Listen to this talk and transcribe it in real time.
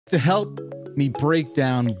To help me break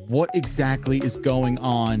down what exactly is going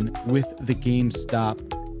on with the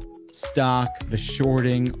GameStop stock, the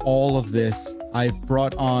shorting, all of this, I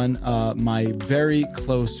brought on my very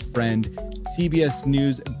close friend, CBS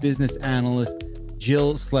News business analyst,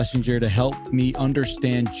 Jill Schlesinger, to help me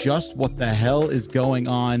understand just what the hell is going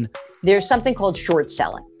on. There's something called short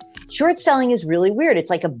selling. Short selling is really weird. It's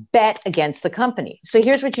like a bet against the company. So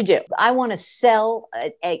here's what you do. I want to sell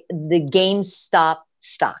the GameStop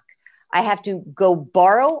stock. I have to go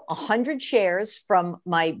borrow 100 shares from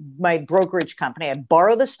my brokerage company. I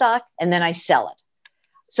borrow the stock and then I sell it.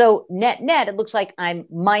 So net, it looks like I'm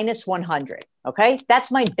minus 100. Okay.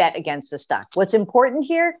 That's my bet against the stock. What's important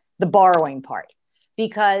here? The borrowing part.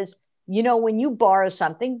 Because, you know, when you borrow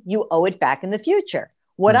something, you owe it back in the future.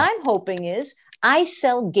 What I'm hoping is I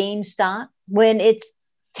sell GameStop when it's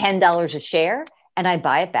 $10 a share and I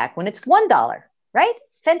buy it back when it's $1, right?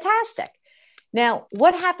 Fantastic. Now,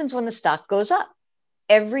 what happens when the stock goes up?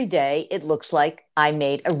 Every day, it looks like I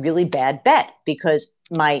made a really bad bet because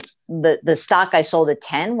the stock I sold at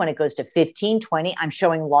 10, when it goes to 15, 20, I'm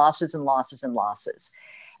showing losses and losses and losses.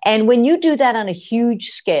 And when you do that on a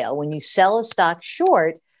huge scale, when you sell a stock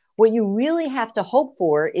short, what you really have to hope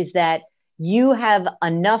for is that you have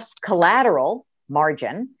enough collateral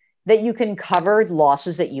margin that you can cover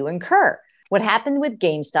losses that you incur. What happened with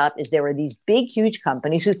GameStop is there were these big, huge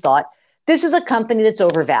companies who thought, this is a company that's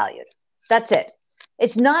overvalued. That's it.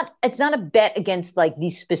 It's not a bet against like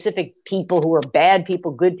these specific people who are bad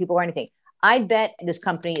people, good people, or anything. I bet this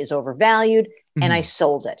company is overvalued and I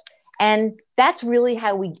sold it. And that's really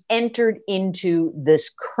how we entered into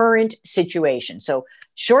this current situation. So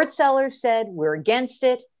short sellers said, we're against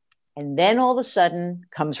it. And then all of a sudden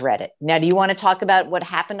comes Reddit. Now, do you want to talk about what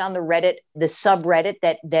happened on the Reddit, the subreddit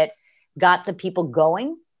that got the people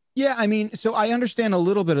going? Yeah, I mean, so I understand a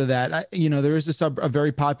little bit of that. There is a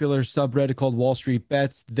very popular subreddit called Wall Street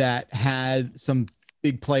Bets that had some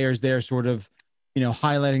big players there sort of,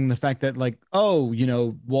 highlighting the fact that like,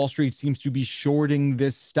 Wall Street seems to be shorting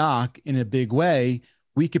this stock in a big way.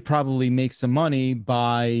 We could probably make some money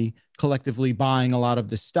by collectively buying a lot of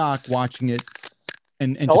the stock, watching it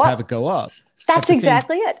and just have it go up. That's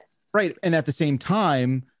exactly it. Right. And at the same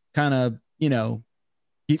time, kind of,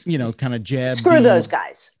 jab. Screw those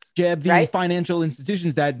guys. Jab the financial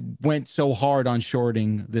institutions that went so hard on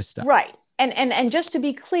shorting this stuff. Right. And just to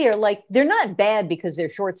be clear, like they're not bad because they're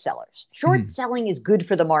short sellers. Short selling is good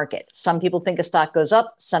for the market. Some people think a stock goes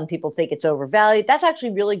up. Some people think it's overvalued. That's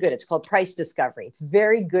actually really good. It's called price discovery. It's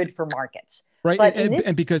very good for markets. Right. But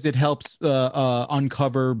and because it helps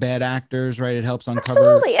uncover bad actors, right? It helps uncover.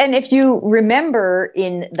 Absolutely. And if you remember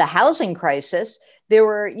in the housing crisis, there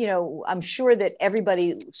were, I'm sure that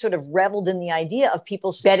everybody sort of reveled in the idea of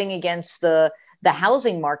people betting against the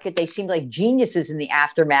housing market. They seemed like geniuses in the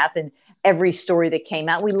aftermath and every story that came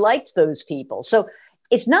out. We liked those people. So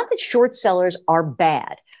it's not that short sellers are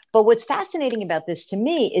bad. But what's fascinating about this to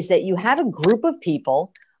me is that you have a group of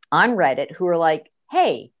people on Reddit who are like,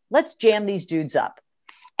 hey, let's jam these dudes up.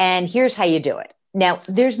 And here's how you do it. Now,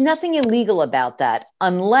 there's nothing illegal about that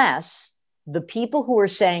unless the people who are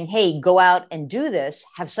saying, hey, go out and do this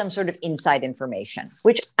have some sort of inside information,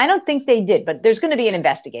 which I don't think they did, but there's going to be an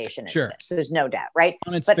investigation. Sure. This. There's no doubt, right?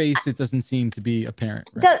 On its face, it doesn't seem to be apparent.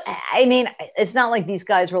 Right? I mean, it's not like these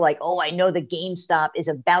guys were like, oh, I know the GameStop is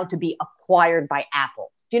about to be acquired by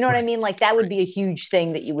Apple. Do you know what I mean? Like that would be a huge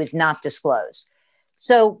thing that was not disclosed.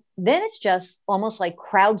 So then it's just almost like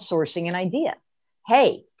crowdsourcing an idea.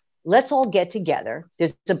 Hey, let's all get together.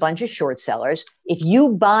 There's a bunch of short sellers. If you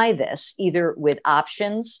buy this, either with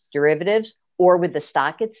options, derivatives, or with the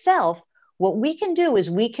stock itself, what we can do is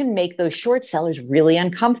we can make those short sellers really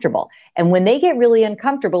uncomfortable. And when they get really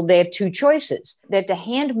uncomfortable, they have two choices. They have to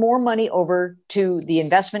hand more money over to the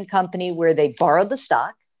investment company where they borrowed the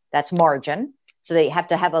stock. That's margin. So they have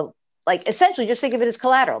to have essentially just think of it as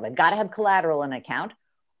collateral. They've got to have collateral in an account,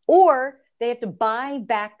 or they have to buy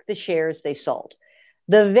back the shares they sold.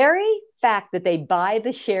 The very fact that they buy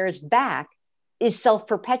the shares back is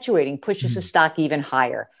self-perpetuating, pushes the stock even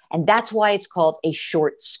higher. And that's why it's called a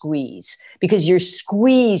short squeeze, because you're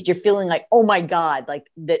squeezed. You're feeling like, oh my God, like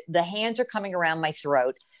the hands are coming around my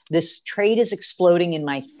throat. This trade is exploding in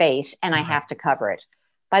my face and I have to cover it.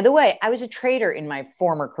 By the way, I was a trader in my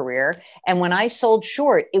former career. And when I sold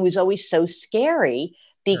short, it was always so scary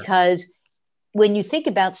because when you think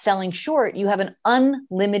about selling short, you have an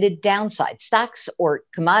unlimited downside. Stocks or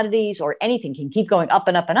commodities or anything can keep going up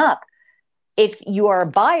and up and up. If you are a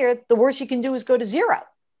buyer, the worst you can do is go to zero.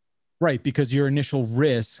 Right, because your initial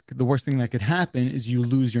risk, the worst thing that could happen is you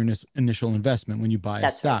lose your initial investment when you buy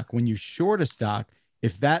a stock. Right. When you short a stock,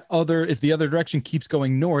 If the other direction keeps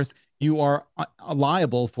going north, you are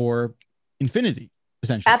liable for infinity,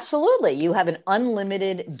 essentially. Absolutely. You have an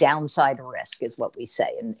unlimited downside risk, is what we say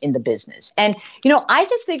in the business. And, I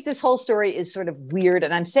just think this whole story is sort of weird.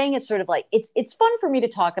 And I'm saying it's sort of like, it's fun for me to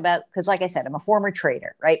talk about because, like I said, I'm a former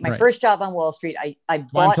trader, right? My first job on Wall Street, I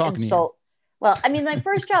bought and sold. Well, I mean, my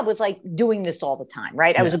first job was like doing this all the time,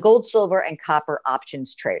 right? I was a gold, silver, and copper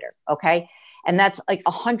options trader. Okay. And that's like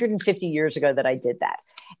 150 years ago that I did that.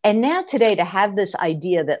 And now today to have this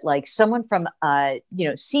idea that like someone from,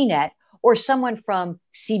 CNET or someone from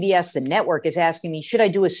CBS, the network, is asking me, should I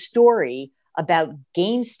do a story about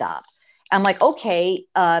GameStop? I'm like, okay,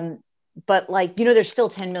 but like, there's still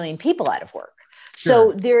 10 million people out of work.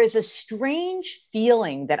 So there is a strange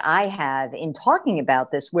feeling that I have in talking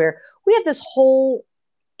about this, where we have this whole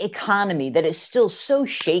economy that is still so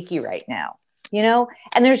shaky right now,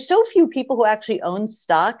 and there's so few people who actually own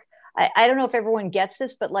stock. I don't know if everyone gets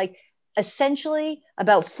this, but like essentially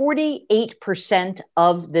about 48%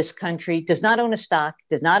 of this country does not own a stock,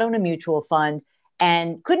 does not own a mutual fund,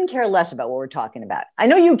 and couldn't care less about what we're talking about. I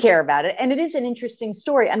know you care about it, and it is an interesting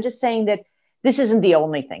story. I'm just saying that this isn't the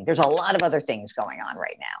only thing. There's a lot of other things going on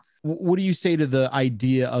right now. What do you say to the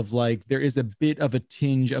idea of like, there is a bit of a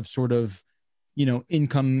tinge of sort of,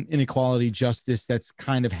 income inequality justice that's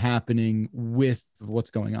kind of happening with what's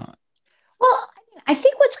going on? Well, I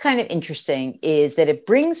think what's kind of interesting is that it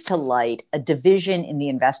brings to light a division in the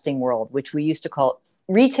investing world, which we used to call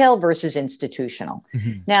retail versus institutional.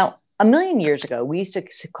 Mm-hmm. Now, a million years ago, we used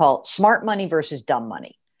to call smart money versus dumb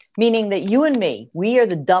money, meaning that you and me, we are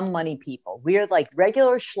the dumb money people. We are like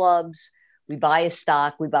regular schlubs. We buy a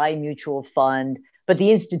stock, we buy a mutual fund, but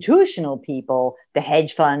the institutional people, the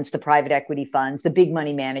hedge funds, the private equity funds, the big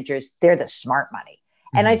money managers, they're the smart money.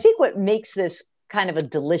 Mm-hmm. And I think what makes this kind of a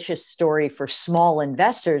delicious story for small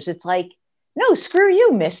investors, it's like, no, screw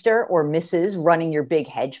you, Mr. or Mrs. running your big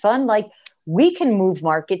hedge fund. Like, we can move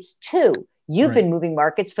markets too. You've been moving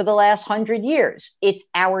markets for the last 100 years. It's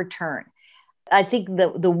our turn. I think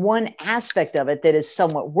the one aspect of it that is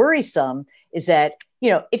somewhat worrisome is that,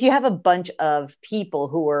 if you have a bunch of people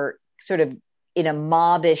who are sort of in a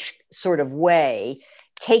mobbish sort of way,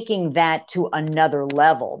 taking that to another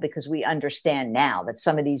level, because we understand now that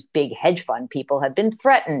some of these big hedge fund people have been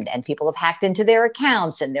threatened and people have hacked into their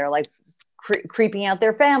accounts and they're like creeping out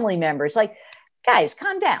their family members. Like, guys,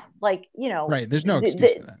 calm down. Like, right. There's no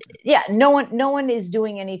excuse for that. Yeah. No one is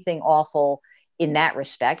doing anything awful in that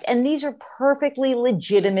respect. And these are perfectly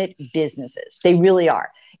legitimate businesses. They really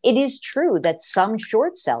are. It is true that some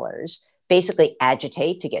short sellers basically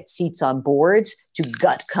agitate to get seats on boards, to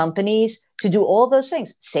gut companies, to do all those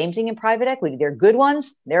things. Same thing in private equity. They're good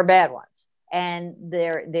ones, they're bad ones. And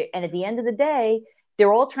and at the end of the day,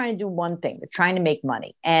 they're all trying to do one thing. They're trying to make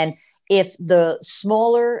money. And if the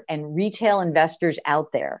smaller and retail investors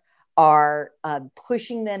out there are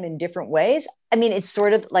pushing them in different ways, I mean, it's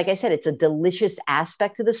sort of, like I said, it's a delicious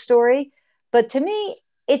aspect to the story. But to me,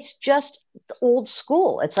 it's just old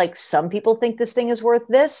school. It's like some people think this thing is worth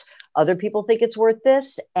this. Other people think it's worth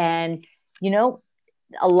this. And,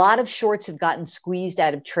 a lot of shorts have gotten squeezed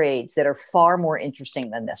out of trades that are far more interesting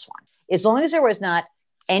than this one. As long as there was not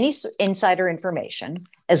any insider information,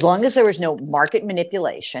 as long as there was no market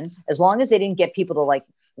manipulation, as long as they didn't get people to like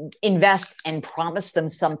invest and promise them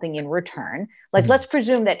something in return, like let's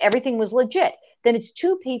presume that everything was legit, then it's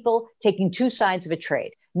two people taking two sides of a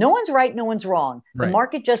trade. No one's right, no one's wrong. Right. The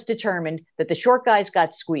market just determined that the short guys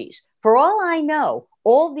got squeezed. For all I know,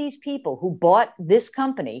 all these people who bought this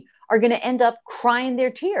company are going to end up crying their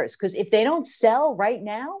tears, because if they don't sell right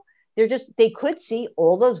now, they could see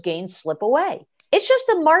all those gains slip away. It's just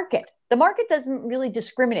a market. The market doesn't really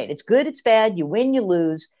discriminate. It's good, it's bad, you win, you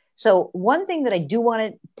lose. So one thing that I do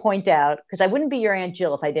want to point out, because I wouldn't be your Aunt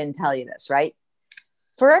Jill if I didn't tell you this, right?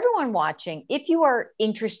 For everyone watching, if you are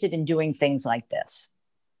interested in doing things like this,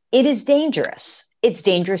 it is dangerous. It's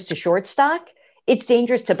dangerous to short stock. It's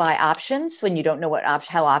dangerous to buy options when you don't know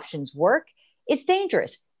how options work. It's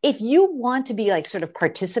dangerous. If you want to be like sort of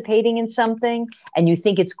participating in something and you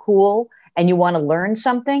think it's cool and you want to learn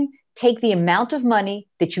something, take the amount of money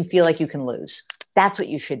that you feel like you can lose. That's what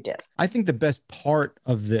you should do. I think the best part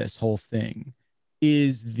of this whole thing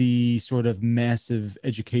is the sort of massive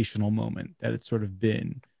educational moment that it's sort of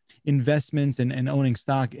been. Investments and owning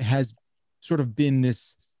stock has sort of been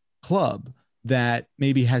this club that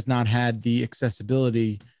maybe has not had the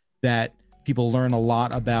accessibility that people learn a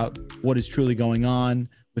lot about what is truly going on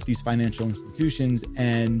with these financial institutions,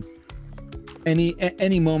 and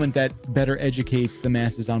any moment that better educates the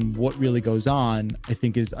masses on what really goes on, I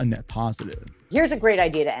think is a net positive. Here's a great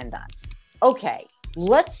idea to end on. Okay,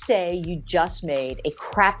 Let's say you just made a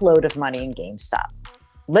crap load of money in GameStop.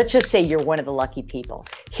 Let's just say you're one of the lucky people.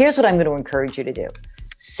 Here's what I'm going to encourage you to do.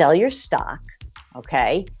 Sell your stock,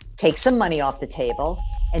 okay? Take some money off the table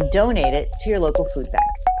and donate it to your local food bank.